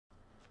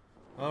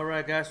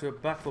Alright guys, we're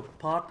back for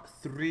part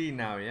 3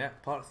 now, yeah?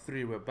 Part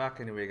 3, we're back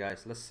anyway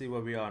guys. Let's see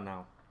where we are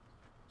now.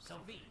 So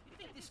V, you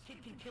think this kid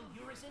can kill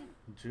Urizen?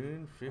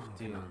 June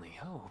 15th. Only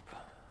hope.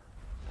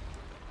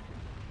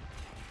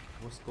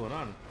 What's going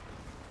on?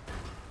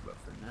 But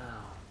for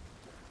now,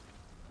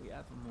 we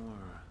have a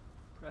more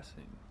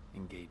pressing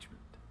engagement.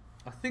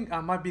 I think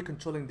I might be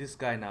controlling this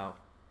guy now.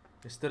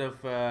 Instead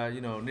of,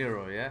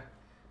 Nero, yeah?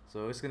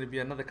 So it's gonna be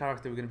another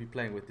character we're gonna be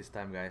playing with this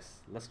time, guys.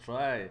 Let's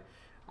try.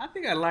 I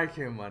think I like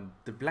him, man.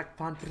 The Black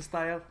Panther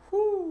style.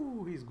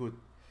 Whoo, he's good.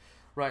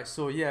 Right,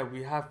 so yeah,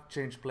 we have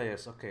changed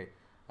players. Okay.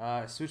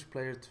 Switch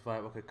player to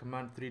 5. Okay,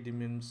 command 3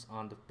 demons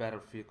on the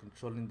battlefield,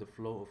 controlling the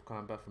flow of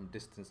combat from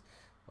distance.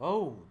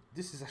 Oh,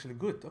 this is actually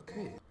good.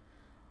 Okay.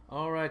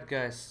 Alright,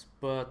 guys.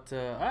 But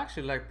I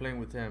actually like playing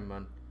with him,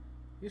 man.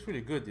 He's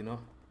really good, you know.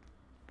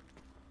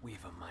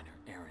 We've a minor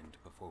errand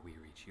before we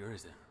reach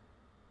Urizen.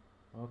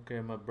 Okay,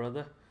 my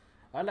brother.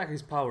 I like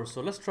his powers,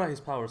 so let's try his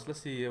powers.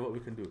 Let's see what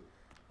we can do.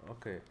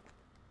 Okay.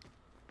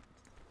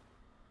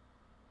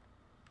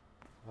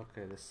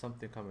 Okay, there's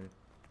something coming.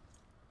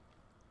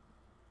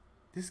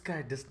 This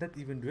guy does not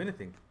even do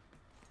anything.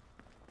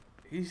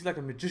 He's like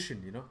a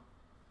magician, you know.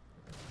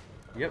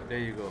 Yep, there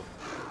you go.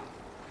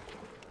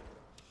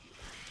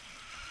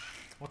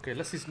 Okay,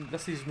 let's see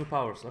his new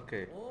powers.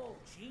 Okay. Oh,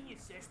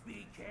 genius says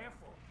be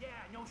careful. Yeah,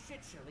 no shit,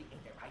 Shirley.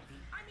 Ain't that right, V?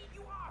 I mean,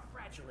 you are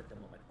fragile at the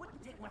moment.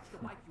 Wouldn't take much to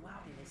wipe you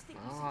out in a sticky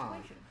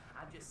situation.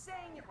 I'm just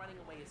saying that running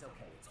away is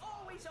okay. It's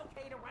always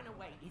okay to run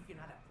away if you're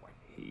not up for it.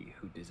 He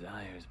who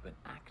desires but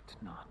act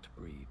not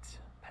breeds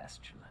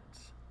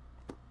pestilence.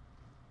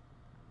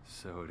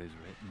 So it is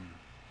written.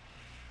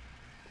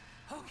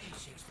 Okay,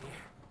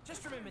 Shakespeare.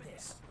 Just remember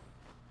this.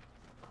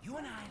 You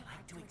and I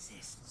like to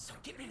exist, so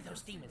get rid of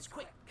those demons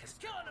quick, because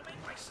killing them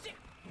ain't my stick.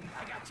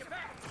 I got your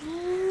back.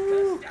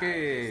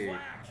 Okay.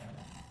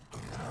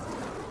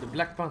 The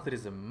Black Panther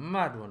is a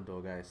mad one though,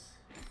 guys.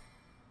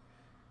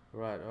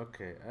 Right,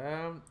 okay.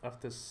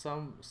 After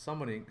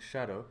summoning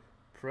Shadow,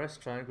 press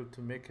triangle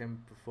to make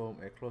him perform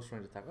a close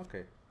range attack.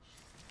 Okay.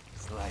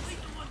 Slice.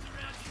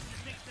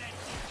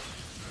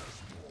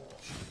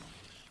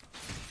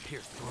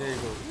 There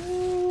you go.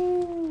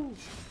 Ooh.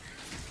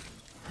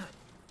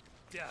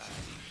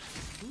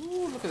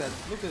 Ooh, look at that.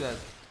 Look at that.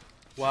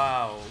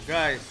 Wow,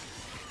 guys.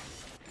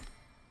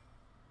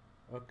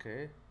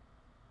 Okay.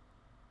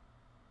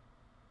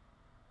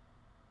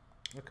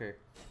 Okay.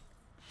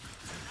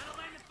 That'll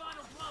land the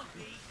final blow, V.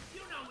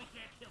 You know we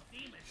can't kill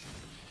demons.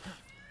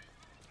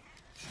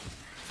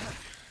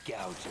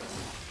 Gouge.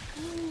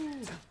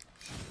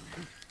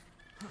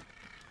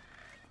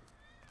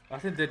 I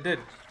think they did.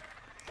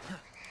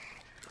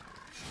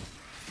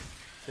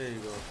 There you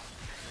go.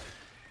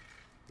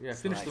 Yeah,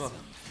 finish them off.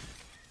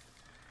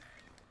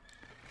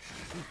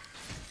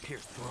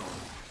 Pierce through.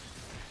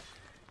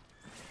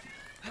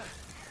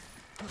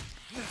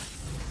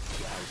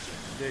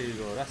 There you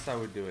go. That's how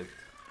we do it.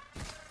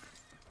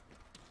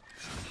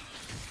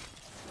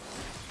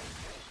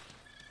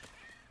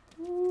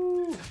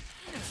 Woo.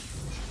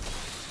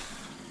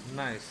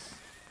 Nice.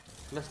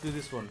 Let's do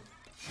this one.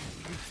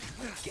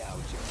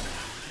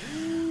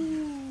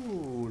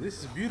 Ooh, this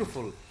is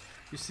beautiful.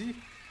 You see?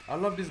 I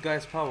love this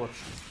guy's power.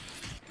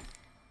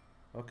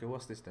 Okay,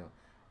 what's this now?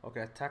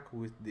 Okay, attack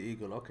with the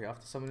eagle. Okay,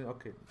 after summoning.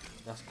 Okay,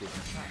 that's good.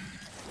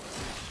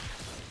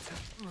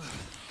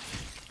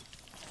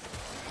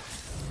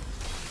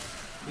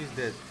 He's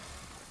dead.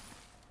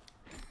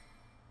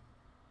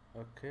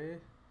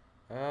 Okay.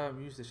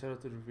 Use the shadow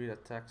to reveal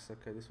attacks.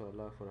 Okay, this will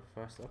allow for a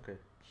fast. Okay.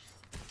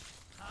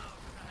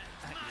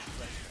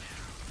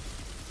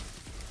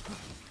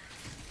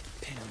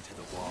 Pin him to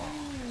the wall.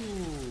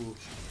 Ooh.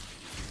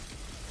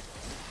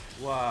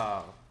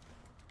 Wow.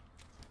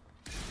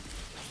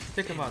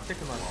 Take him out, take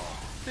him out.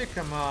 Take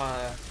him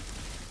out.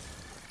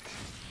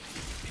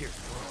 Pierce.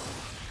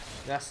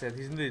 That's it,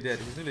 he's nearly dead,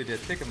 he's nearly dead.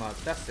 Take him out,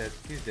 that's it,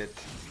 he's dead.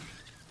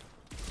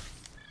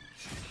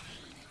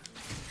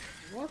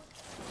 What?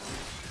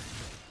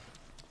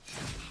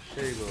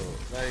 There you go,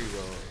 there you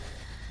go.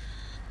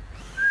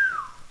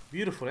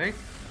 Beautiful, eh?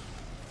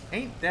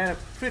 Ain't that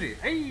pretty?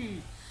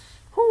 Hey!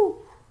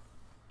 Whoo!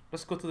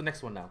 Let's go to the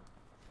next one now.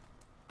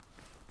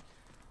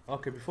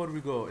 Okay, before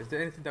we go, is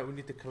there anything that we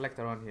need to collect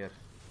around here?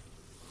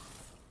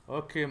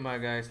 Okay, my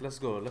guys, let's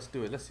go. Let's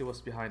do it. Let's see what's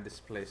behind this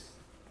place.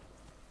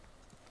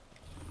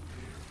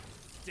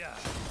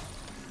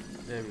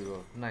 There we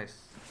go.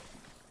 Nice.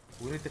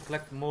 We need to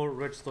collect more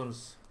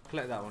redstones.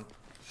 Collect that one.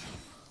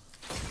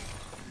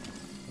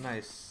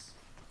 Nice.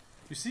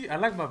 You see, I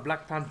like my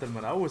Black Panther,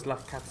 man. I always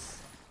love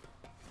cats.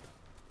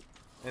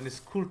 And it's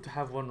cool to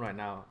have one right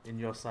now in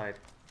your side.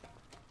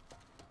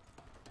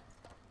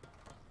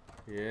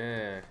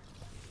 Yeah.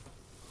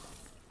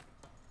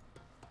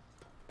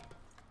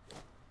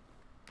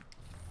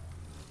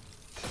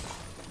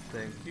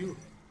 Thank you.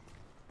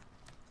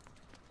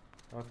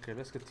 Okay,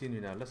 let's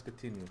continue now. Let's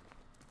continue.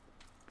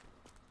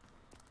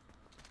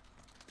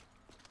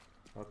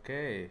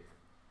 Okay.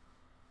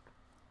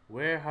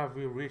 Where have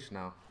we reached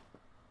now?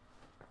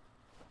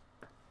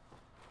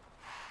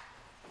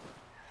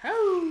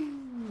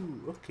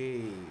 Oh,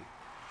 Okay.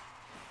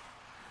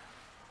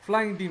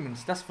 Flying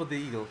demons, that's for the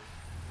eagle.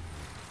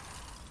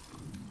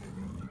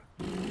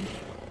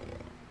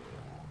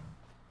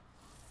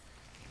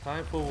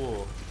 Time for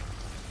war.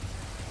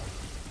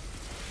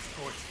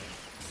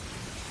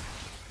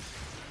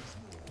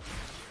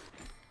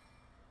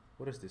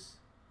 What is this?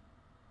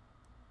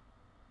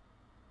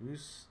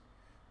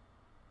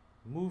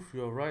 Move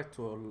your right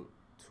to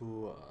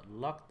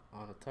lock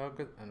on a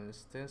target and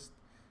instance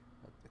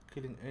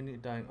killing any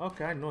dying.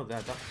 Okay, I know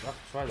that.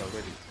 I've tried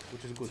already,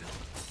 which is good.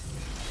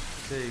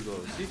 There you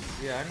go. See?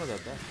 Yeah, I know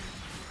that.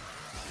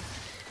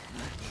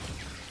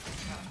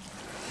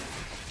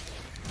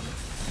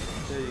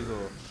 There you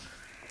go.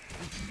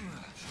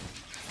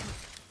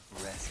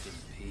 Rest in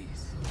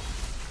peace.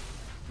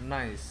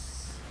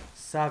 Nice.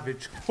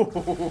 Savage.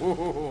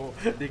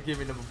 They gave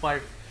me number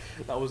 5.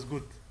 That was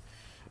good.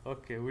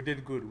 Okay, we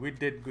did good. We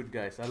did good,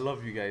 guys. I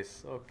love you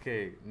guys.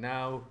 Okay,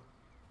 now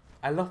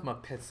I love my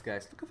pets,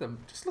 guys. Look at them.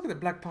 Just look at the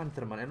Black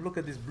Panther, man, and look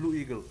at this blue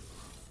eagle.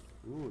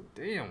 Ooh,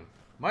 damn.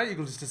 My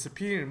eagle is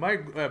disappearing. My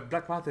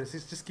Black Panther is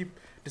just keep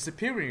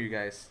disappearing, you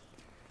guys.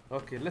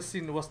 Okay, let's see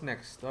what's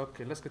next.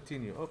 Okay, let's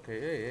continue. Okay,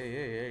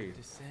 hey.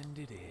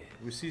 Descended is.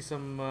 We see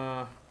some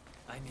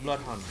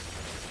bloodhounds.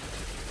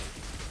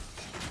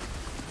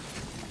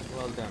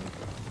 Well done.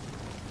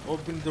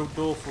 Open the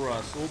door for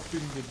us.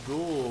 Open the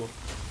door.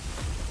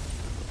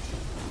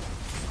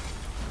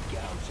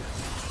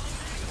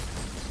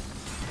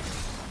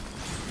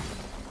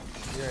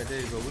 Yeah,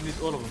 there you go. We need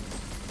all of them.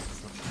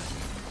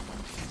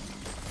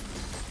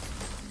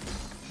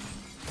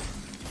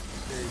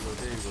 There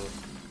you go.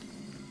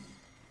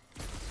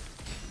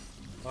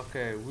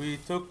 Okay, we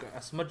took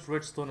as much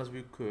redstone as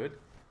we could.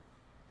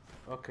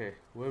 Okay,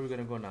 where are we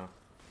gonna go now?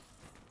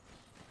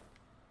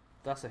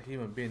 That's a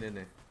human being, isn't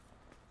it?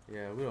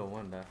 Yeah, we don't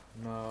want that.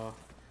 No,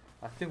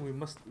 I think we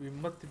must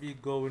be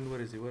going. Where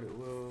is he?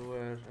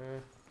 Where?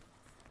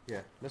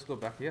 Yeah, let's go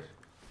back here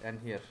and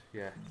here.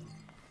 Yeah.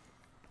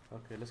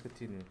 Okay, let's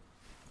continue.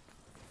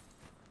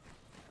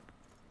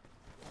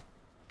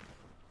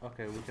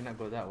 Okay, we cannot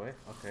go that way.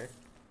 Okay.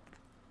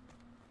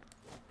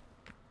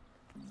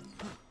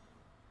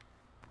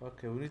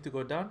 Okay, we need to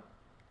go down.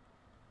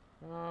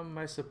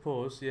 I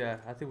suppose. Yeah,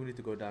 I think we need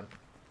to go down.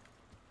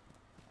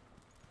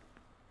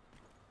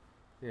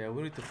 Yeah,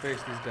 we need to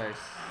face these guys.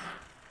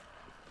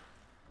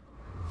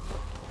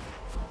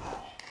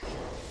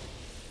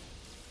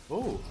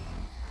 Oh.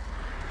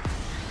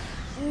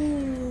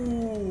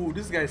 Ooh,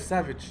 this guy is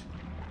savage.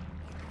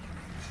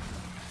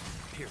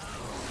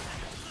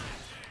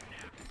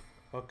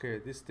 Okay,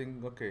 this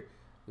thing. Okay,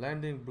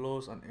 landing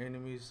blows on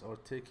enemies or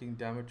taking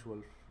damage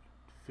will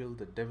fill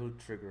the devil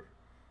trigger.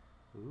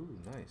 Ooh,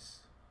 nice.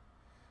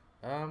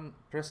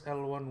 Press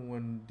L1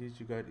 when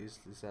DT guide is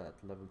at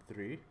level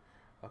 3.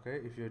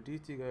 Okay, if your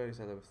DT guide is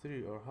at level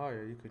 3 or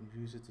higher, you can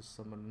use it to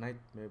summon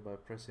Nightmare by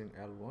pressing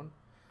L1.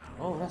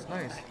 Oh, that's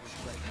nice.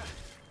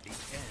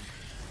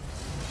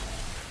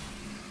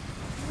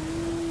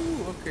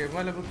 Ooh, okay,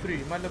 my level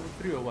 3. My level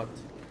 3 or what?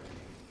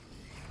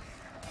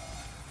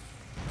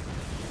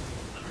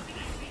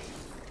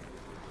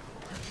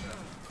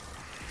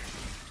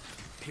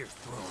 Pierce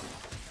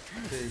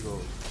thrown. There you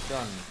go.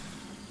 Done.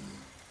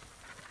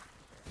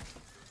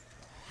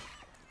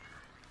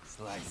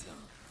 Slice him.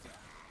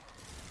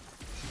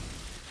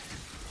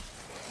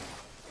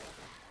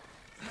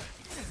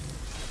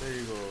 There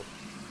you go.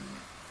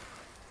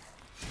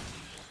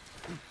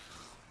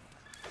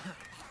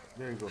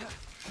 There you go.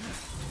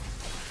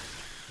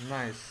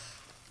 Nice.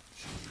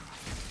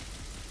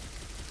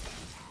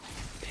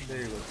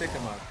 There you go. Take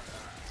him out.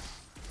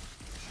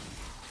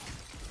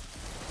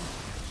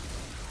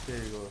 There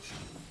you go.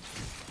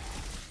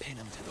 Pin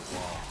him to the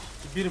wall.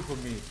 Beat him for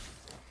me.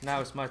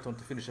 Now it's my turn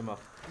to finish him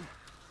off.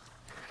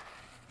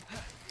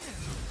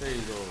 There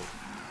you go.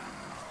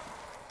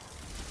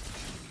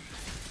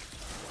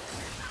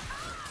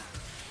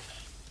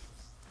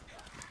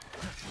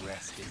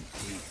 Rest in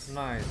peace.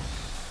 Nice.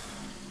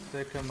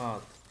 Take him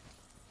out.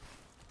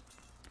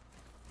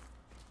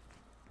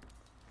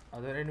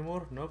 Are there any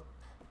more? Nope.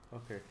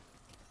 Okay.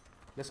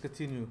 Let's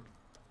continue.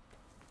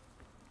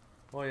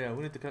 Oh yeah,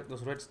 we need to collect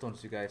those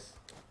redstones, you guys.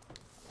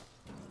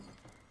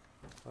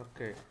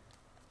 Okay.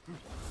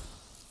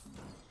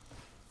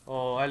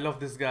 Oh, I love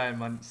this guy,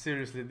 man.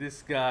 Seriously,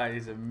 this guy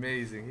is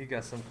amazing. He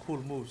got some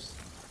cool moves.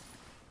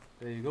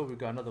 There you go. We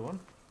got another one.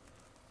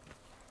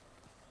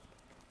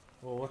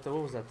 Oh, what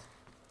was that?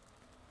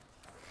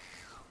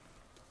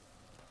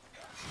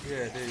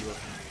 Yeah, there you go.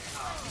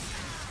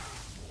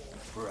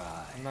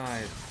 Right.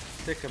 Nice.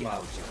 Take him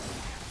out.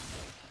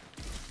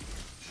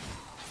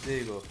 There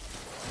you go.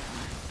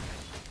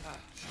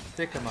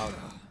 Take him out.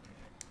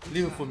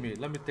 Leave him for me.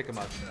 Let me take him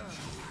out.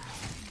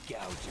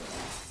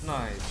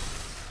 Nice.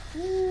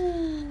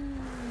 Ooh.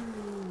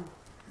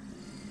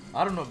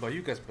 I don't know about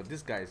you guys, but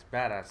this guy is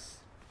badass.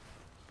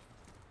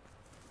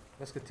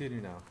 Let's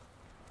continue now.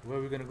 Where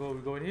are we gonna go?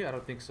 We going here? I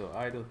don't think so.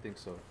 I don't think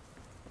so.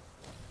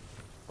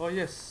 Oh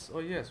yes. Oh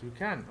yes, we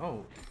can.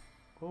 Oh.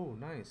 Oh,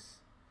 nice.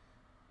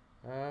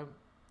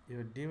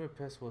 Your demon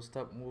pest will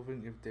stop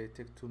moving if they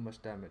take too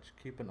much damage.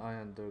 Keep an eye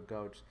on their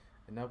gouge.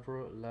 In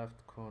upper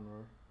left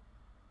corner.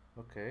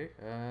 Okay.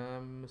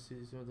 See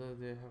what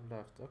they have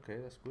left. Okay,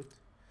 that's good.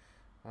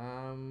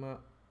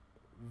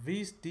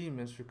 These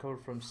demons recover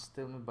from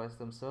stalemate by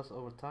themselves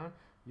over time.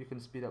 You can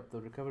speed up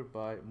the recovery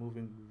by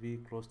moving V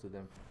close to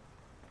them.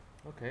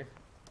 Okay.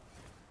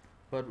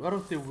 But I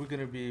don't think we're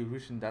gonna be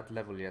reaching that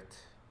level yet.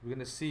 We're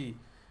gonna see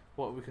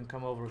what we can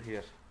come over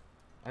here.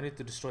 I need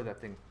to destroy that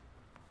thing.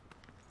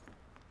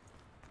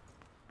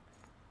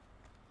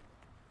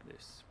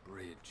 This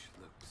bridge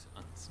looks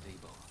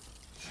unstable.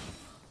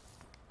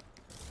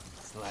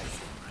 Slice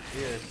them.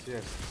 Yes,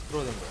 yes.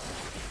 Throw them.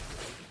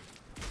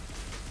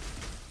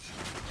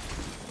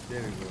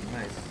 There we go.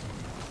 Nice.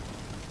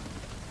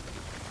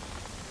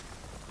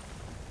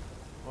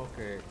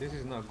 Okay, this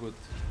is not good.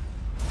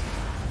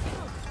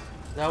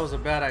 That was a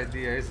bad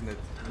idea, isn't it?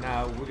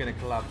 Now we're gonna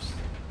collapse.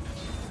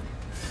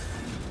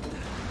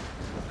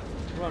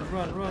 Run,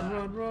 run, run,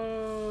 run,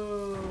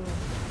 run!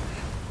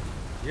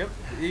 Yep,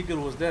 the eagle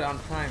was there on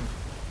time.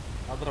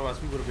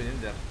 Otherwise we would have been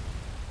in there.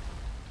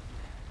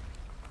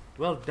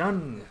 Well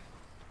done!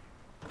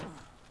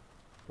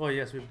 Oh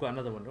yes, we've got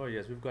another one. Oh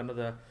yes, we've got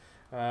another...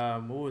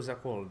 what was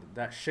that called?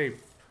 That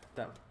shape.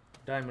 That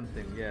diamond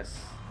thing, yes.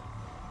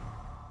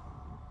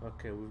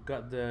 Okay, we've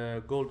got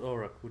the gold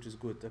aura, which is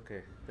good.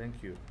 Okay,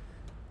 thank you.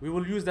 We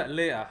will use that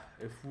later.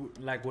 If we,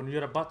 like when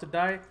you're about to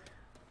die,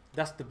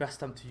 that's the best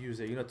time to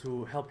use it, you know,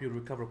 to help you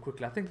recover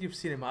quickly. I think you've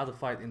seen in my other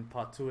fight in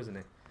part 2, isn't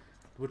it?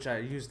 Which I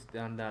used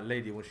on that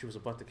lady when she was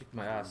about to kick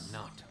my ass.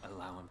 Not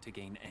allow him to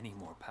gain any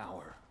more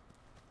power.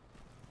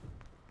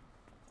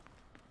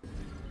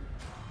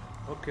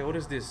 Okay, what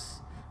is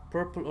this?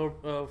 Purple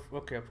orb.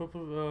 Okay,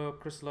 purple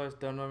crystallized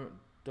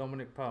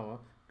demonic power.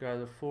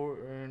 Gather 4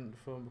 and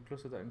from a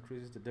cluster that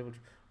increases the devil.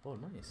 Oh,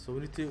 nice. So we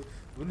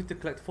need to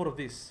collect 4 of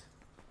these.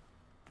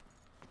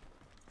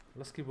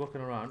 Let's keep walking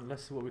around.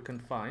 Let's see what we can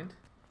find.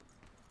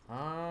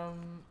 I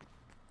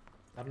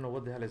don't know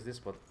what the hell is this,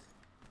 but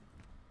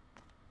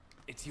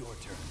it's your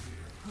turn.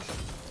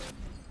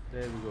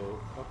 there we go.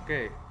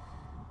 Okay.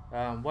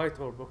 White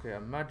orb. Okay, a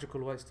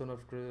magical white stone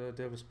of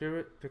devil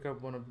spirit. Pick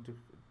up one of the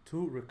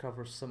 2.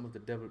 Recover some of the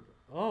devil.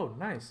 Oh,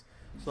 nice.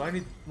 So I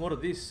need more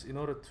of this in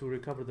order to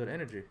recover their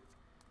energy.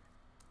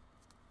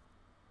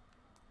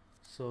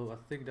 So I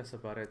think that's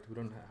about it. We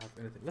don't have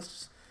anything. Let's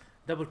just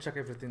double check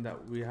everything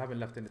that we haven't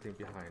left anything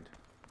behind.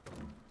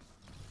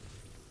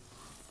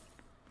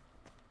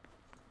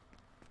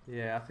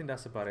 Yeah, I think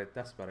that's about it.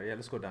 That's about it. Yeah,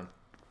 let's go down.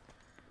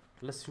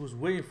 Let's see who's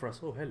waiting for us.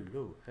 Oh,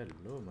 hello.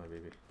 Hello, my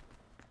baby.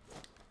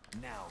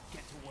 Now,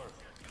 get to work.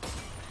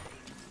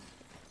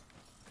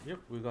 Yep,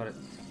 we got it.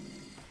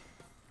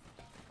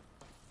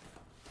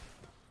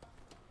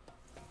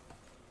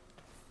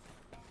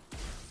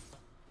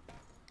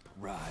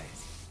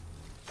 Rise.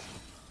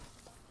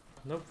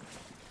 Nope.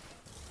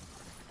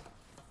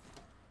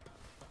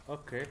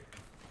 Okay.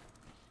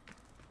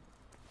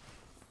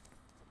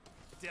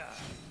 Die.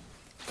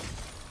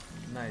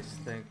 Nice,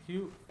 thank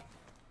you.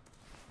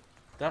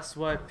 That's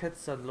why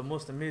pets are the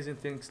most amazing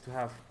things to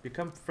have.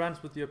 Become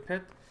friends with your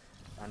pet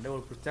and they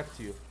will protect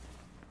you.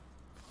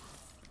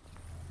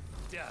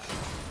 Die.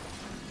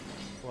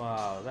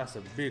 Wow, that's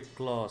a big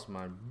claws,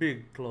 man.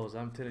 Big claws,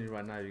 I'm telling you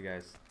right now, you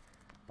guys.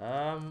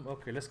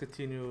 Okay, let's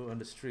continue on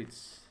the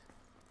streets.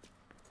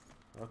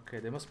 Okay,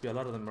 there must be a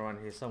lot of them around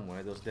here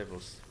somewhere, those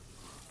devils.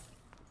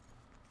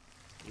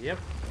 Yep.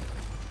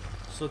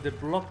 So they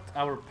blocked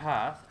our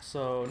path,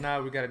 so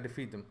now we gotta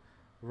defeat them.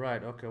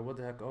 Right, okay, what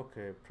the heck?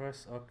 Okay,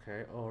 press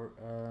okay, or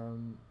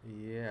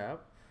yeah.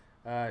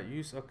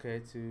 Use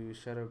okay to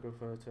shadow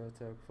Griffon to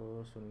attack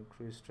force and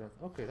increase strength.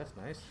 Okay, that's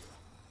nice.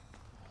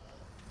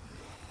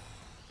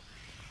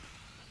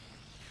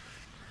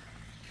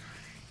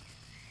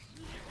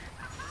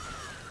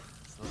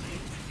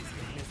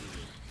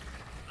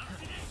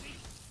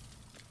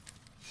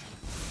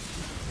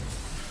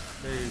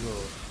 There you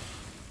go.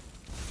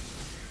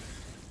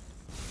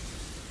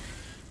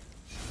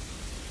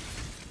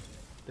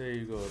 There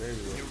you go, there you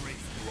go.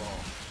 Erase you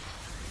all.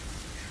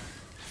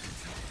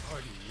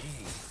 Pardon me.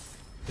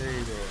 There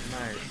you go,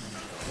 nice.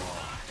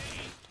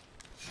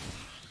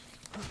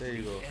 There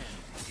you go.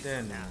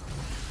 Then.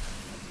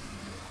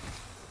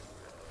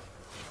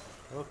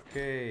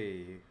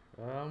 Okay.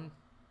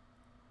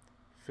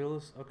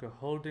 Fills. Okay,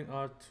 holding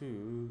R2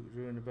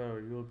 during the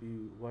battle, you'll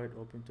be wide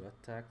open to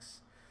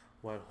attacks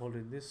while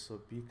holding this, so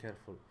be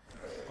careful.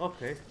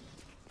 Okay.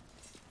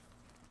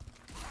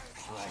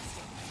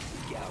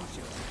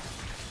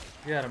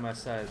 Get out of my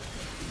side.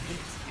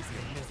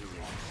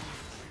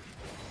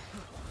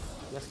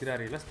 Let's get out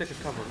of here. Let's take a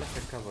cover. Let's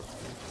take cover.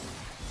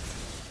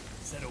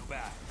 Settle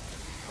back.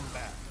 Come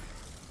back.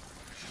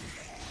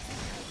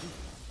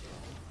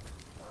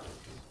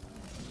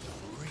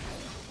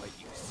 What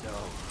you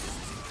sow. This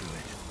isn't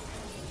good.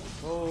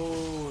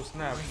 Oh,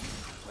 snap.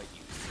 What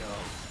you sow.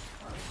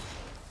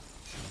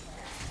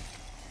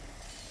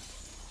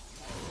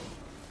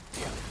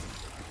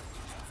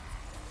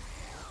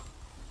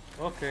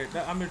 Okay,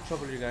 I'm in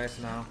trouble, you guys,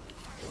 now.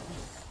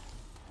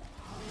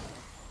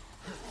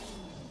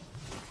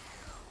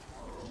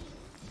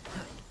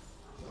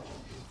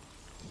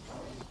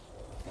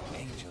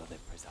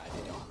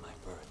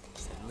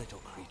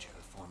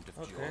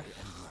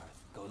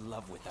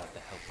 without the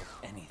help of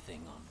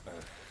anything on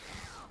Earth.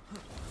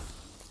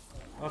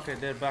 Okay,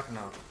 they're back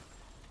now.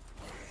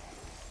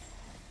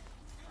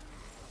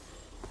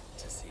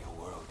 To see a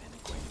world in a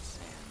grain of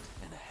sand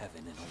and a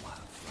heaven in a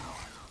wild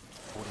flower.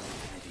 Holding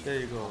infinity There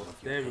you in the go. palm of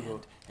your There we go.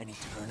 hand, and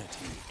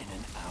eternity in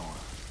an hour.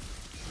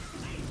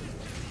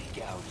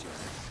 Gouger.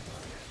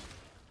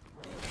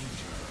 The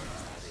angel that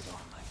decided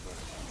on my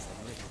birth is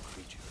a little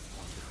creature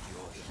formed of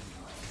joy and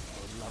mirth.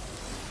 Or love.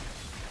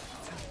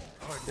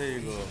 There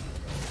you go.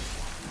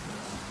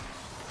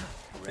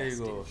 There you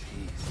Rest go. in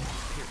peace.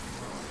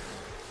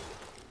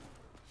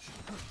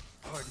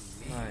 Pardon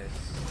me. Nice.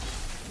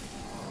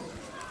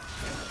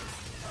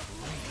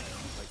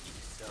 But you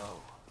so.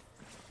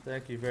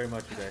 Thank you very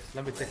much, you guys.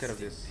 Let me take care of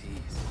this.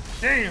 Peace.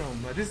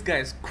 Damn, man, this guy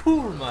is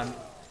cool, man.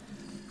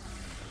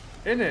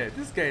 Innit?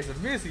 This guy is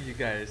amazing, you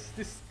guys.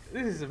 This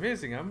is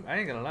amazing. I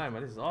ain't gonna lie,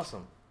 man. This is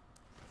awesome.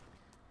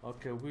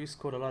 Okay, we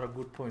scored a lot of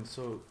good points.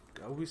 So,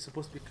 are we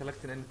supposed to be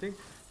collecting anything?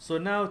 So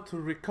now, to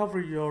recover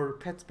your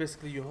pets,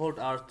 basically you hold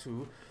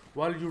R2.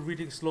 While you're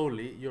reading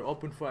slowly, you're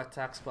open for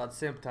attacks, but at the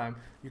same time,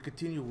 you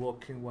continue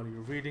walking while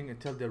you're reading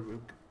until they,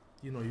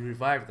 you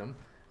revive them,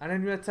 and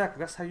then you attack.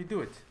 That's how you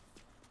do it.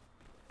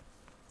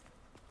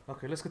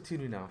 Okay, let's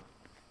continue now.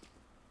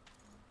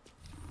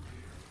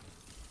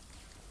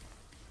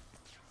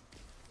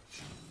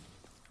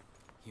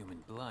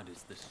 Human blood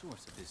is the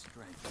source of his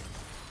strength.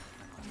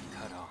 I must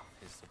cut off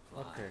his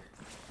supply. Okay.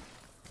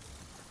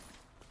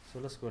 So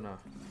let's go now.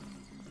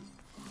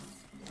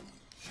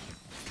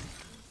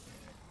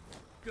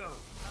 Go.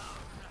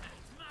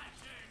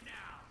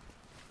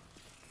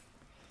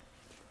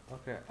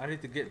 Okay, I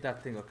need to get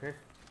that thing, okay?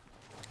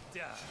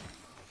 Die.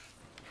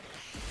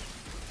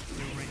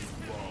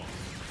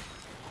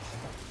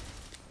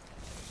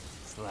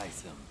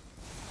 Slice him.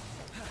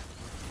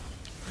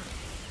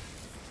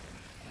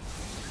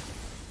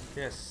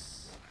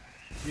 Yes.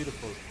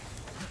 Beautiful.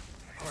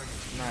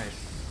 Nice.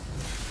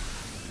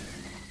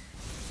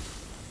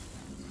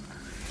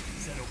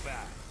 Settle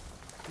back.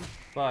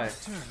 Bye.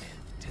 Turn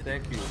into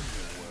Thank you.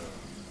 underworld.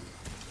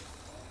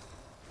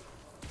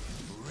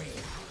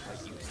 Reap what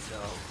you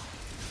sow.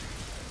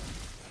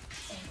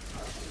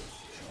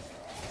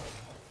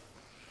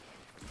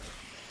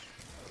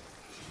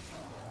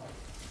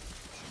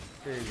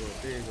 There you go,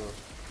 there you go.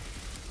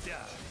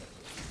 Die.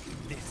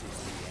 This is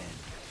the end.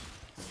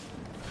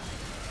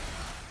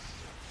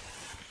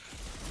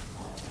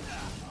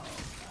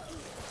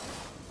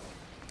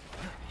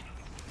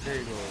 There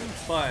you go.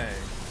 Bye.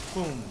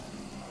 Boom.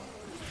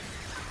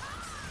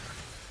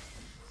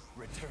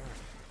 Return.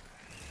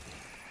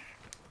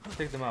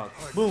 Take them out.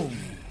 Boom.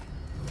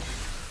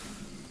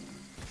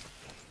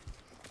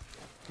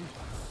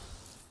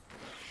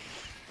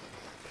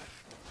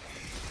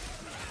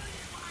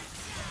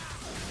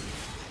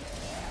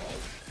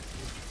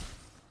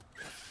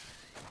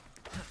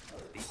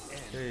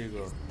 There you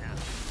go.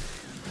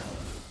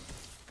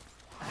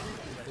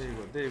 There you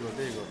go, there you go,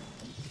 there you go.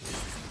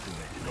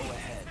 Go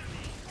ahead.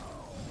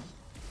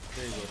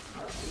 There you go.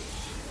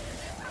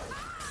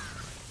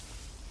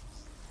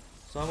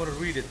 So I'm gonna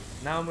read it.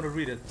 Now I'm gonna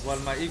read it while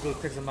my eagle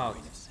takes them out.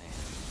 Grain of sand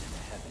and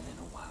a heaven in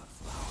a wild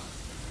flower.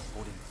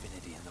 Hold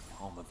infinity in the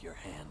palm of your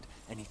hand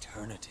and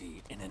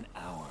eternity in an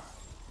hour.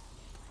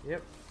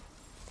 Yep.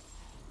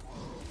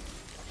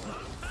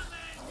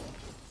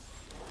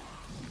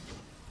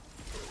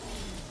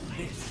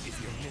 This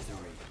is your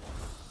misery.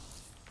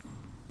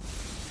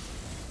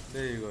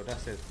 There you go,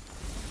 that's it.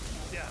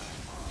 Die.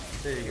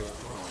 There you go.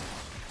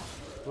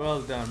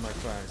 Well done, my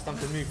friend. It's time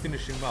to me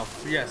finishing him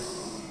off.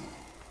 Yes.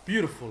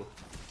 Beautiful.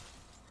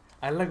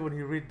 I like when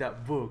he read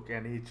that book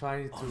and he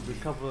trying to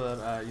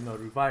recover,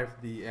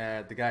 revive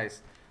the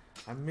guys.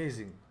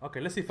 Amazing. Okay,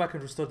 let's see if I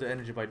can restore the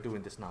energy by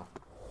doing this now.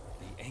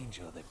 The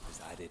angel that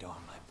presided on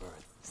my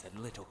birth said,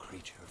 little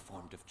creature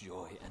formed of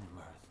joy and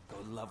mirth, go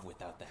love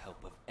without the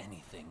help of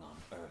anything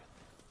on earth.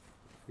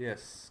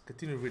 Yes,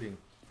 continue reading.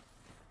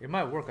 It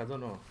might work, I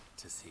don't know.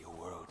 To see a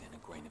world in a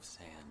grain of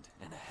sand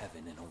and a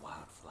heaven in a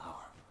wild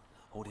flower.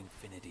 Hold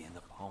infinity in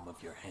the palm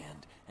of your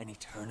hand and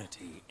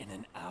eternity in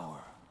an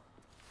hour.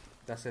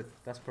 That's it.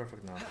 That's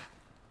perfect now.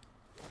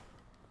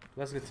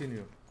 Let's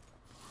continue.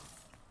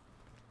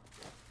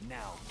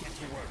 Now get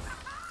to work.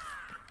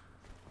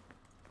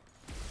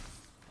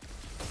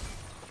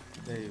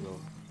 There you go.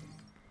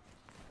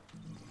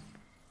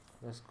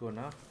 Let's go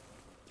now.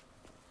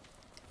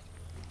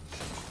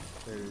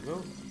 There you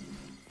go.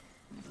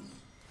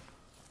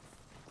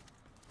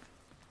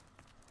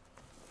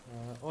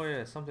 Oh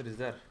yeah, something is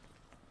there.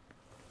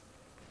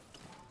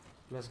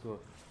 Let's go.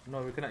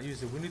 No, we cannot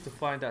use it. We need to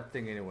find that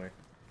thing anyway.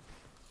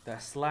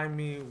 That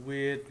slimy,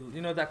 weird,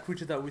 that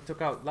creature that we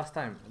took out last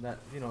time. That,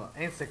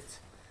 insect.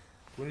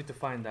 We need to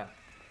find that.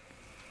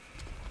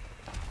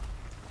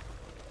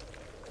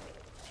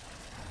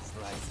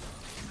 Slice.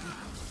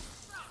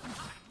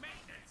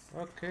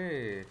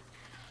 Okay.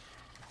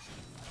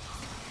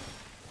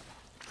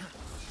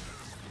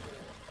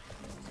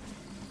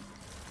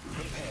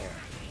 Prepare.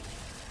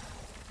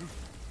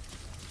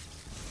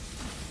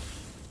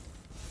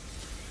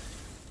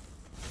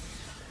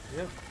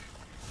 Yep.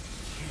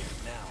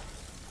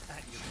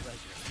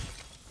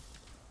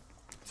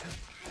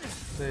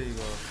 There you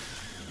go.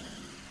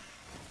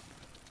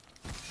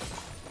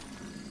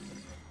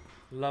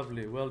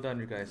 Lovely, well done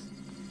you guys.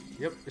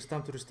 Yep, it's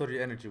time to restore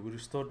your energy. We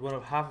restored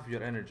half of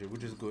your energy,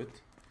 which is good.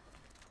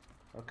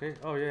 Okay,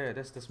 oh yeah,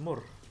 there's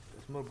more.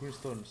 There's more green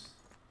stones.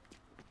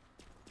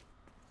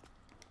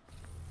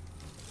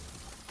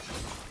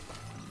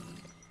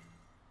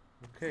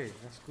 Okay,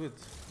 that's good.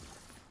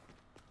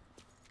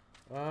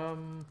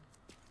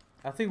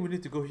 I think we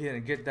need to go here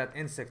and get that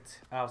insect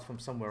out from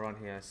somewhere around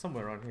here.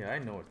 Somewhere around here, I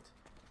know it.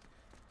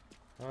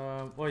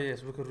 Oh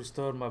yes, we can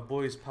restore my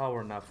boy's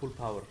power now, full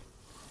power.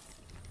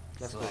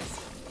 That's good.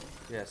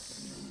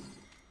 Yes.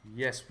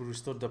 Yes, we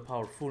restored the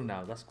power full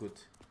now, that's good.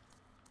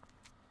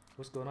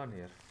 What's going on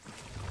here?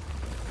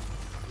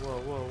 Whoa,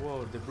 whoa,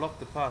 whoa, they blocked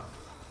the path.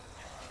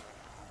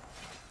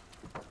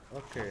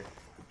 Okay.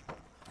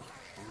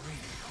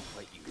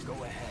 Let you go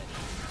ahead.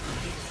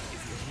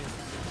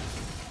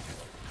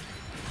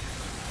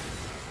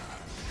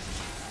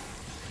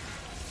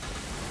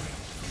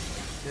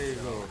 There you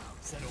go.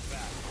 Settle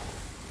back.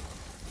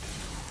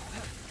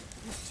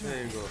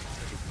 There you go.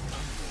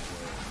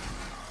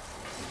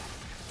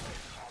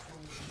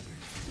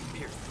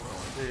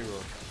 There you go.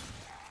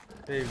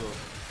 There you go.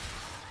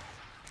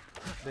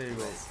 There you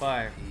go.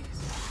 Bye.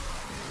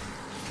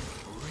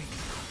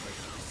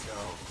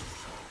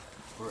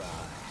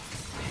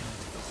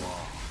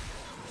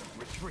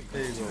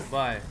 There you go.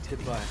 Bye.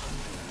 Goodbye.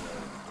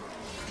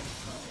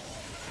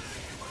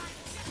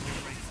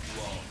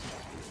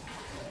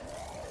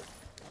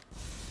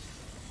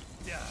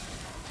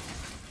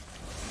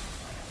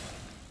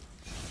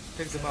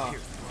 Take them out.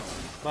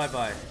 Bye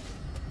bye.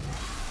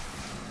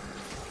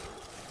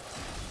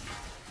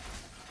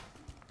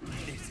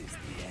 This is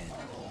the end.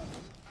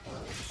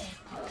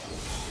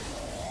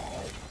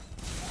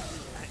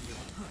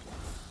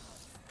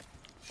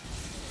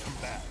 Come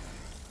back.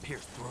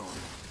 Pierce through him.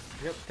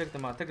 Yep, take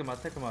them out, take them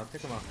out, take them out,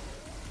 take them out.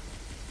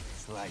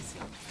 Slice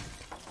him.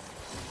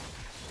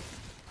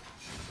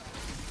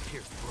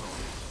 Pierce through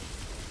him.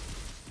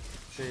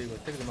 There you go,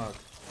 take them out.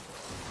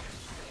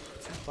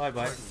 Bye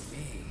bye. Pardon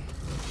me.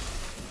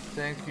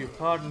 Thank you,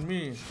 pardon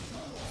me.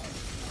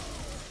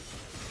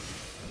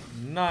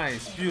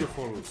 Nice,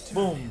 beautiful.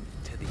 Boom.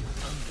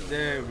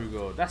 There we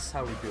go. That's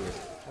how we do it.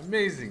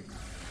 Amazing.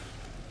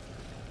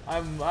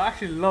 I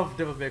actually love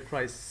Devil May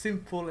Cry.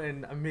 Simple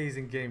and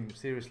amazing game.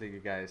 Seriously,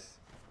 you guys.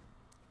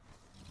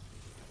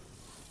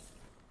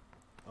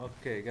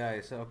 Okay,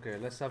 guys. Okay,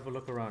 let's have a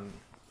look around.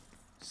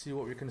 See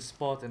what we can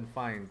spot and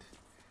find.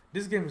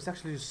 This game is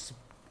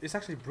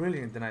actually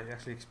brilliant than I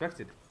actually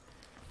expected.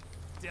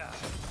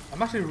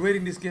 I'm actually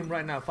rating this game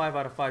right now 5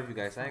 out of 5, you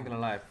guys. I ain't gonna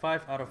lie.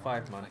 5 out of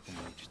 5, man. I can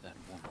reach that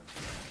woman.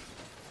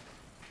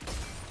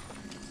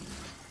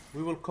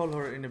 We will call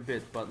her in a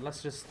bit, but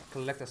let's just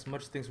collect as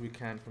much things we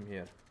can from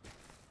here.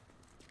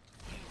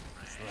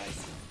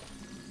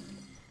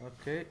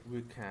 Okay,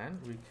 we can.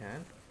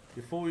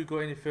 Before we go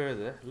any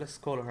further, let's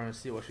call her and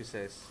see what she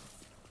says.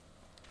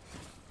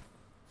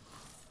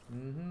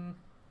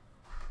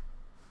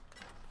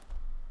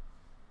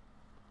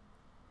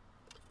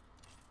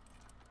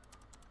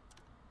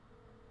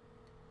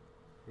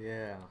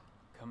 Yeah.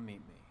 Come meet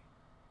me.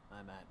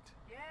 I'm at.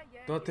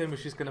 Don't tell me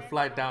she's gonna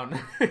fly down.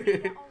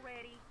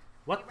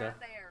 What the?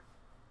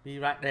 Be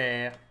right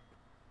there.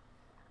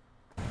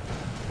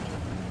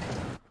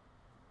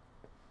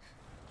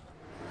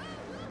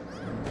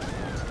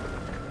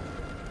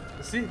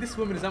 See, this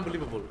woman is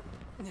unbelievable.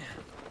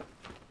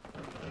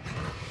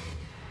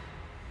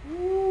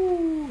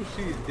 Ooh,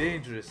 she is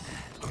dangerous.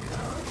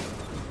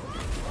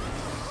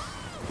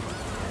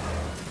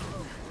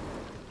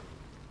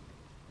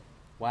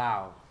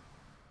 Wow.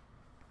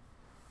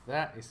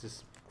 That is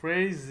just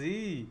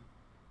crazy.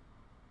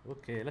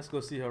 Okay, let's go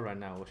see her right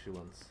now, what she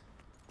wants.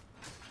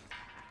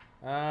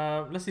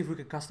 Let's see if we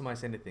can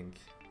customize anything.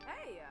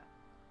 Hey.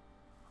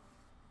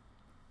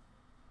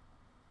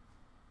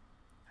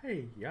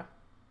 Hey, yeah.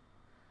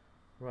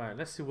 Right,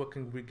 let's see what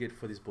can we get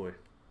for this boy.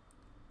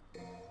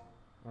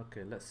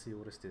 Okay, let's see,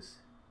 what is this?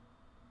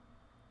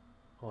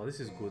 Oh, this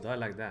is good, I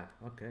like that.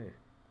 Okay.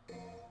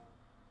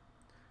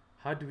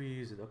 How do we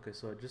use it? Okay,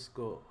 so I just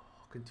go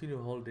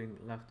continue holding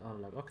left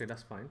unlock. Okay,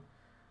 that's fine.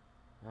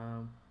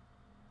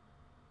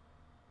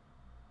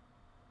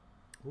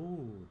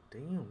 Ooh,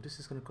 damn, this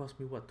is gonna cost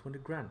me what, 20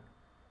 grand?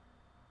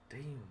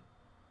 Damn.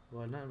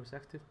 While not was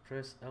active,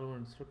 press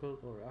L1 circle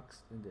or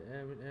X in the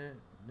air with air.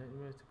 To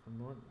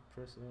command,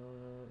 press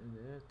L in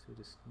the air to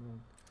this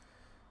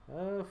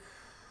command.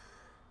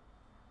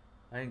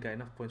 I ain't got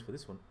enough points for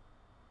this one.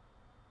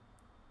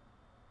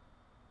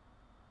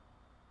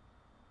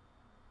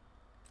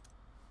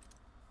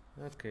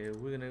 Okay,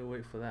 we're gonna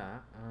wait for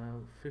that.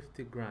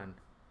 50 grand.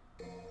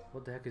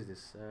 What the heck is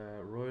this?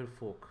 Royal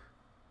Folk.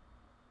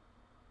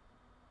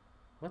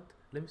 What?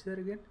 Let me see that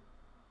again.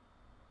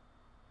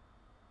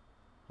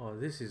 Oh,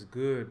 this is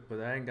good, but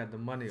I ain't got the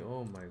money.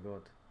 Oh my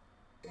god.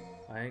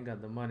 I ain't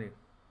got the money.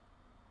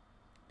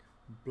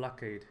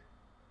 Blockade.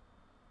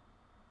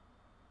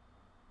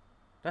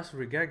 That's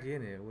Rigagi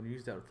in here when you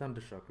use that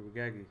Thundershock.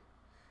 Rigagi.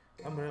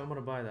 I'm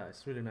gonna buy that.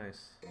 It's really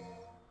nice.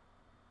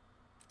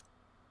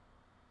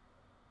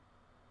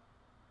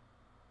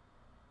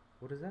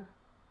 What is that?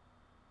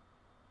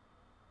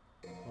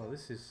 Oh,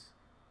 this is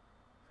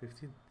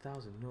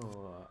 15,000. No,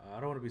 I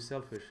don't want to be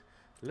selfish.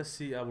 Let's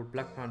see our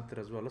Black Panther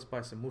as well. Let's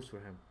buy some moves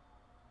for him.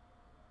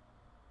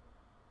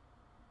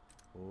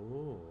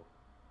 Oh.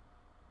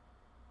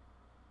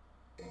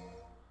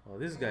 Oh,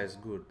 this guy is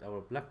good.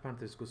 Our Black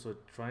Panther is good. So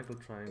triangle,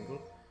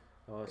 triangle.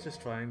 Oh, it's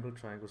just triangle,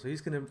 triangle. So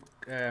he's gonna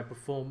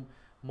perform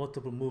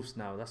multiple moves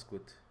now. That's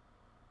good.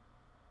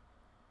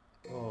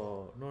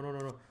 Oh, no, no, no,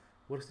 no.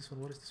 What is this one?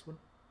 What is this one?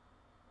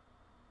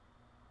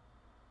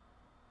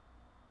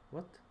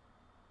 What?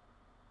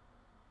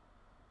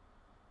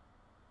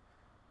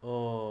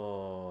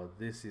 Oh,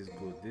 this is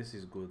good. This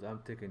is good.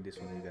 I'm taking this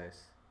one, you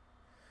guys.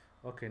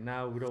 Okay,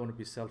 now we don't want to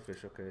be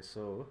selfish. Okay,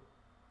 so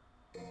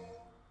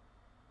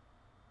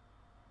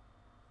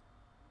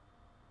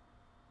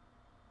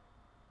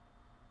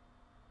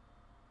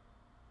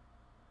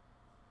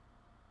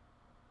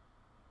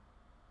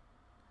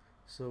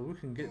we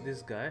can get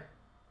this guy.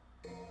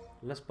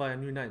 Let's buy a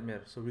new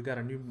nightmare. So we got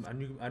a new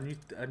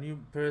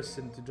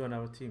person to join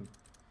our team.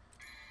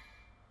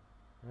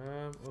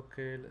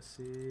 Okay, let's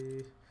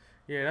see.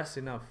 Yeah, that's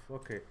enough.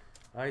 Okay,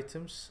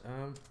 items.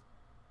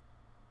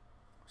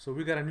 So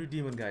we got a new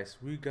demon, guys.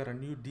 We got a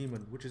new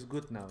demon, which is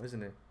good now,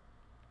 isn't it?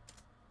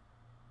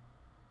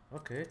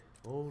 Okay.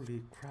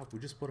 Holy crap! We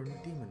just bought a new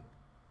demon.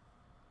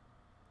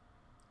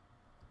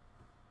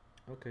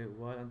 Okay,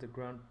 while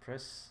underground,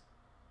 press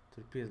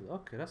to repeat.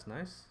 Okay, that's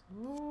nice.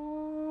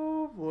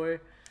 Oh boy,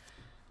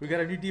 we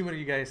got a new demon,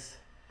 you guys.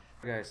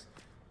 Guys,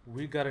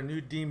 we got a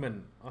new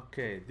demon.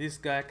 Okay, this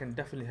guy can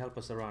definitely help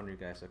us around, you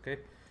guys. Okay,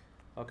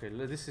 okay.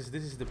 This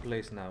is the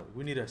place now.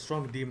 We need a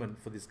strong demon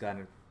for this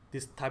guy.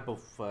 This type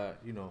of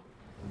you know,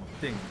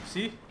 thing.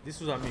 See,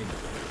 this is what I mean.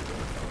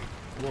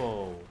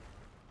 Whoa.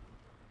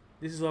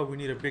 This is why we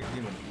need a big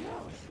demon.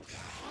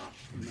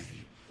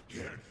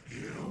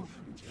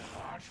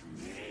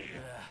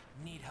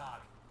 Neat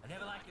hog. I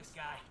never liked this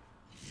guy.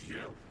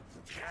 You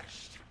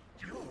touched.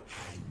 I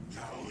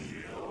know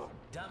you.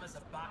 Dumb as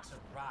a box of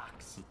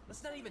rocks.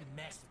 Let's not even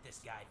mess with this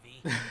guy,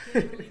 V. You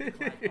can't believe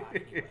the Clyde bot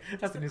anyway.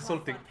 That's Just an a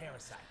insulting Clyde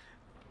parasite.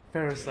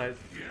 parasite.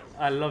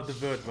 I love the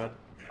bird, but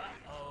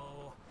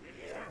Uh-oh.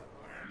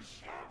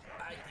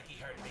 I think he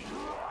hurt me.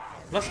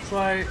 let's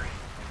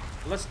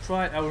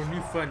try our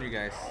new friend, you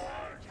guys.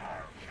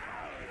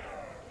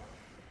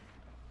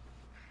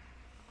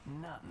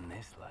 Not in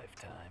this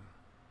lifetime.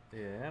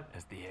 Yeah.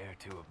 As the air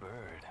to a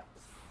bird,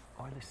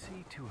 or the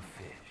sea to a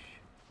fish,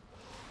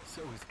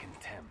 so is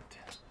contempt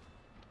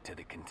to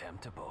the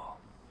contemptible.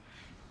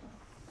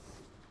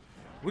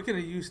 We're gonna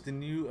use the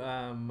new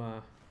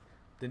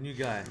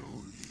guy.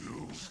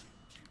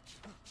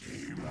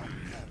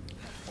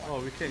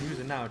 Oh, we can't use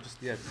it now,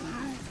 just yet.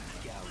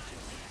 Gouging.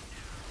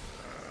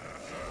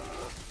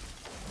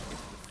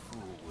 If the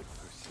fool would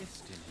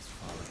persist in his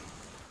folly,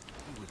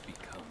 he would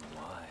become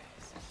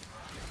wise.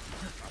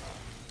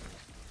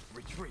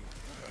 Retreat.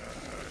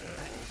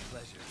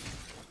 Pleasure.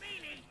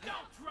 Meaning,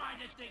 don't try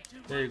to think too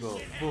much. There you go.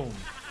 Boom.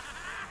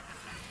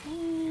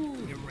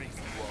 Erase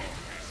the wall.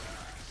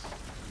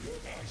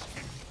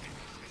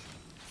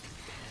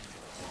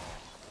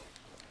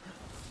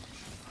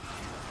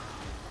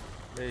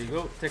 There you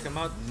go. Take him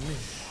out.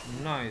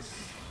 Nice.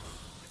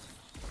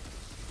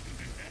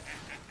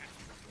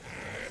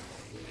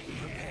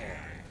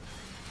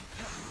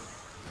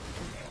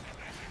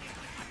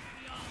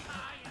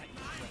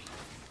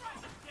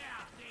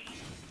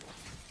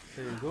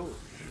 There you go.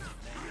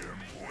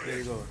 There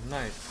you go.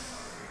 Nice.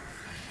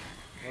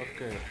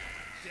 Okay.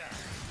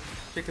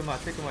 Take him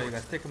out, you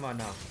guys. Take him out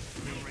now.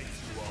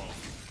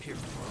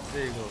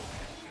 There you go.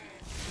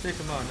 Take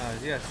him out now.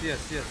 Yes,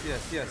 yes, yes,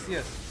 yes, yes,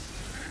 yes.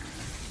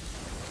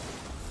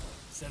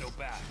 Settle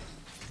back.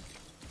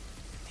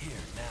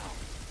 Here, now.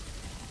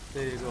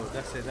 There you go.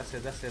 That's it, that's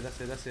it, that's it,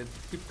 that's it, that's it.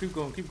 Keep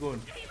going, keep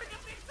going.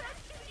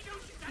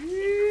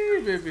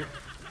 Yee, baby.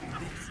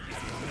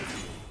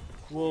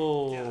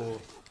 Whoa.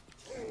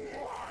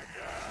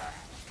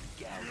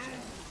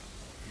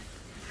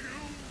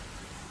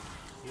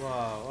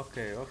 Wow,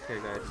 okay, okay,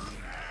 guys.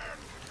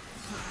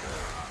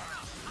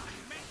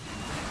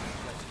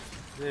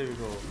 There we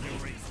go.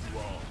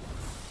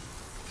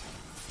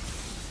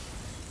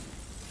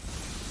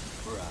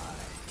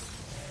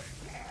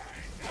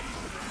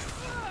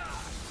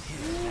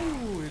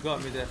 Ooh, he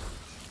got me there.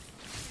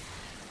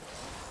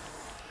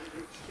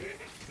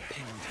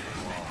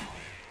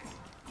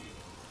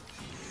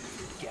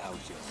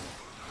 Gouging.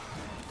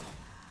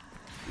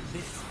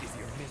 This is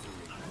your misery.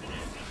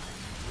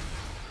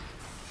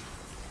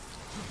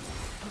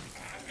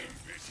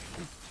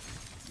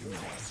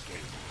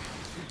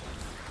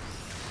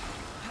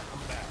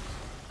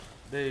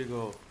 There you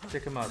go.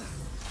 Take him out.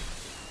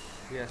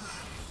 Yes.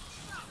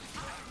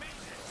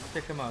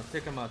 Take him out.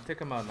 Take him out. Take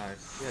him out.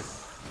 Nice.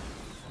 Yes.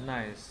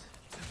 Nice.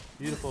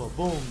 Beautiful.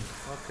 Boom.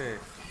 Okay.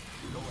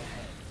 Go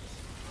ahead.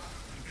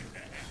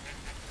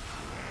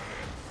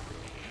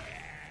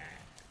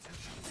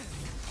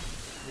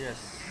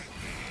 Yes.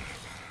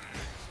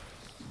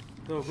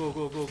 Go, go,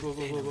 go, go, go,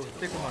 go, go, go.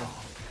 Take him out.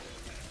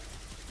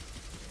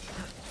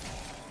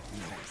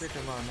 Take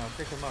him out now.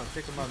 Take him out.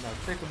 Take him out now.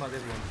 Take him out,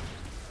 everyone.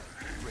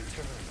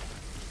 Return.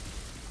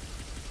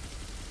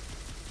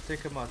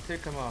 Take him out.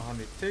 Take him out,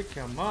 honey. Take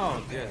him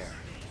out. Yes.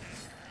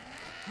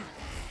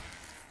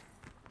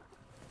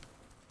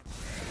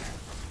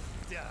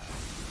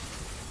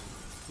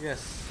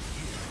 Yes.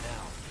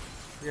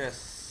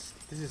 Yes.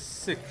 This is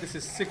sick. This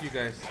is sick, you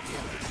guys.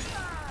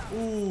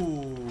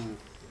 Ooh.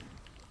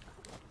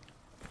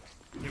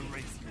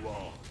 Erase you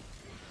all.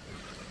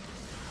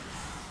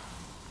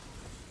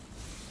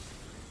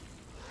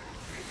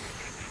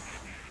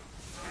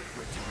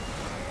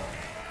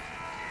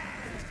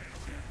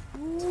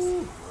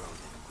 Ooh.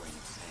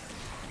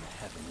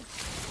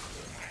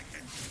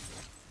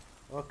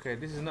 Okay,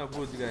 this is not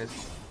good, you guys.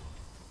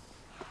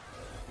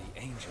 The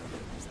angel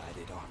that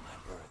resided on my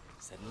birth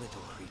said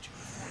little creature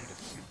formed of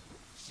you.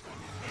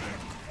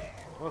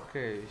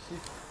 Okay, you see?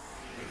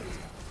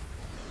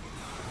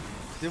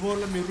 They won't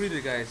let me read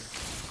it, guys.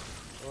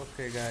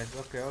 Okay, guys.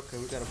 Okay,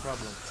 we got a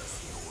problem.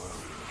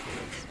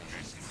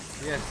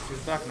 Yes, he's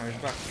back now.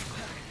 He's back.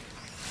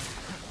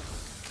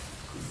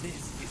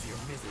 This is your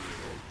misery.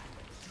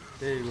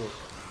 There you go.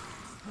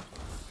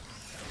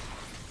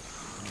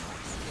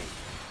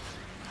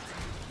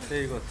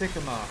 There you go. Take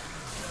him out.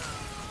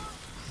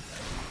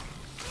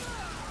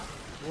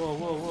 Whoa,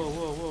 whoa, whoa,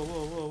 whoa, whoa,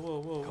 whoa, whoa,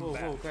 whoa, whoa,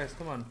 whoa, guys,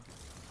 come on.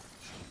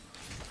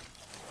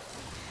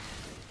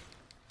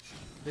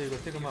 There you go.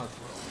 Take him out.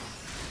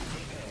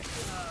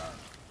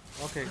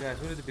 Okay, guys,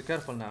 we need to be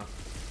careful now.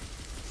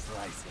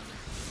 Slice him.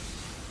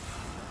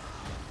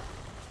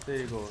 There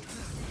you go.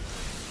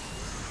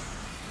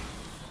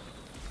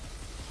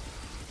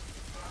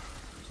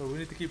 So we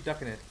need to keep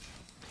ducking it.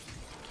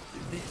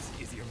 This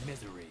is your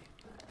misery.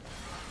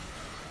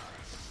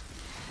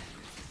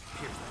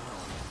 Here's the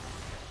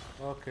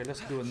road. Okay,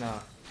 let's do it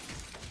now.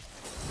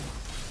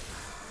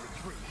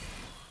 Retreat.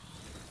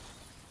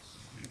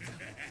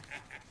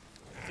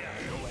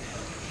 Go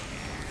ahead.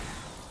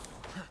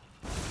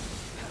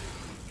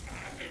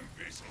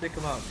 Take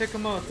him out. Take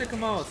him out. Take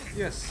him out.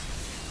 Yes.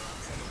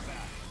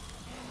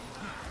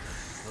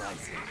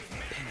 Slice him.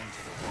 Pin him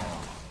to the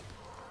wall.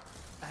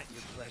 At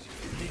your pleasure.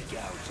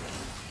 Degouge him.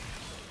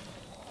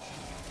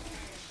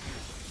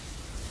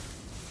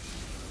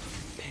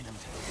 Pin him to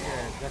the wall.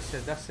 Yeah, that's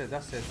it. That's it.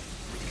 That's it.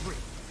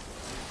 Retreat.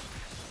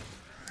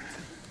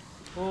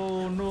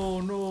 Oh no,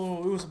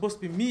 no! It was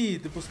supposed to be me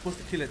that was supposed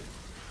to kill it.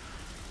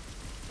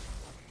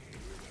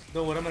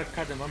 Don't worry, I'm gonna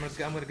cut them. I'm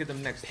gonna get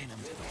them next. Pin him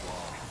to the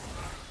wall.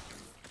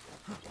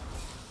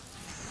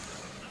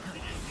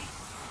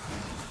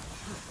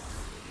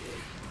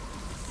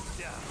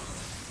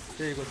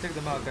 There you go. Take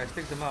them out, guys.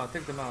 Take them out.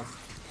 Take them out.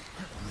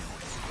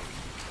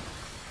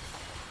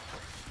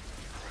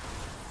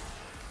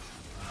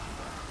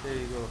 There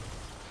you go.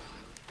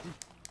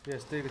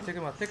 Yes, there you go. Take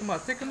them out. Take them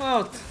out. Take them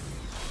out.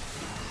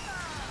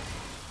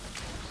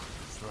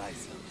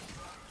 Slice him.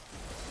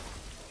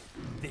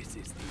 This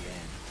is the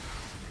end.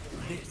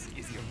 This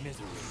is your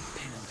misery.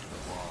 Pin him to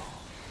the wall.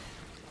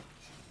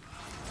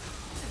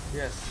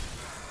 Yes.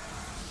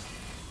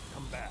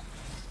 Come back.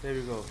 There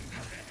we go.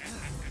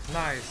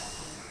 Nice.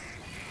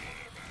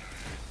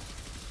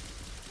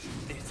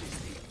 This is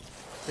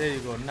the There you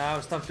go. Now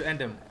it's time to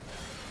end him.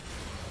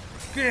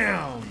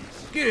 Damn!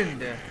 Get in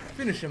there.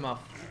 Finish him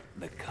off.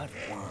 The cut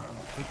worm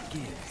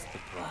forgives the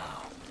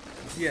plow.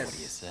 Yes. What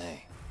do you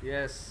say?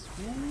 Yes.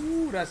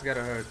 Ooh, that's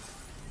gotta hurt.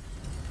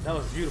 That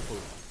was beautiful.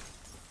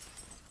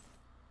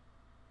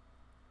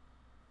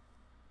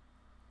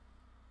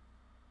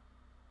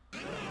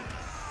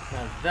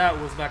 Now that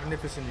was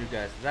magnificent, you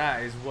guys.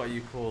 That is what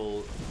you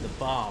call the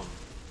bomb.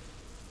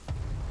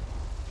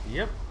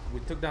 Yep, we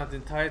took down the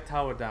entire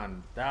tower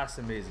down. That's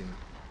amazing.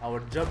 Our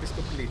job is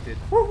completed.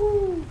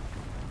 Woohoo!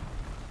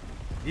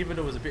 Even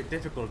though it was a bit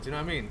difficult, you know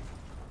what I mean?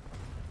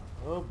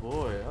 Oh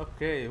boy,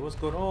 okay, what's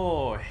going on?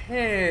 Oh,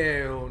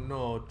 hell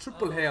no.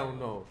 Triple hell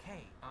no.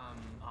 Okay,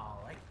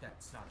 alright,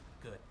 that's not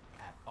good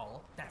at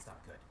all. That's not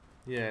good.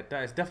 Yeah,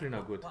 that is definitely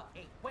not good. Well,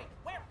 hey, wait,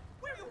 where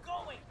are you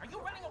going? Are you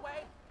running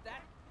away?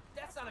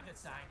 That's not a good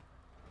sign.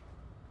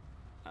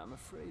 I'm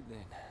afraid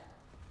then.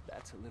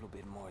 That's a little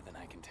bit more than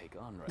I can take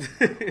on right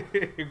now.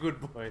 Good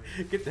boy.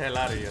 Get the hell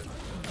out of here.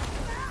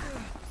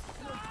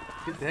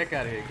 Get the heck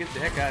out of here. Get the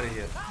heck out of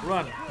here.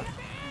 Run.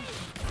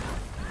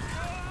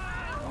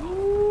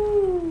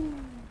 Ooh.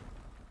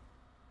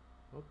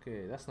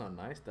 Okay, that's not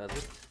nice, does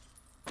it?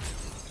 I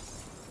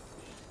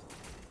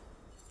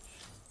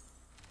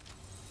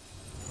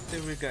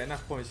think we got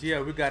enough points.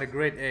 Yeah, we got a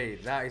grade A.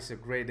 That is a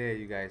grade A,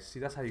 you guys. See,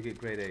 that's how you get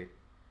grade A.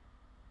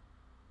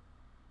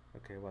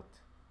 Okay, what?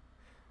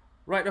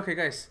 Right, okay,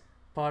 guys.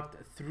 Part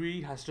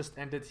 3 has just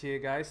ended here,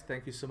 guys.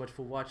 Thank you so much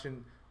for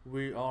watching.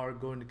 We are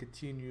going to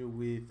continue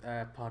with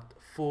part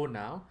 4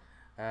 now.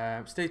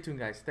 Stay tuned,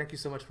 guys. Thank you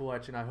so much for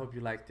watching. I hope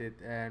you liked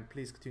it, and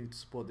please continue to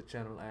support the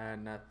channel,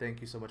 and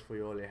thank you so much for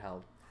all your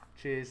help.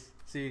 Cheers.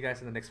 See you guys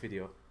in the next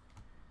video.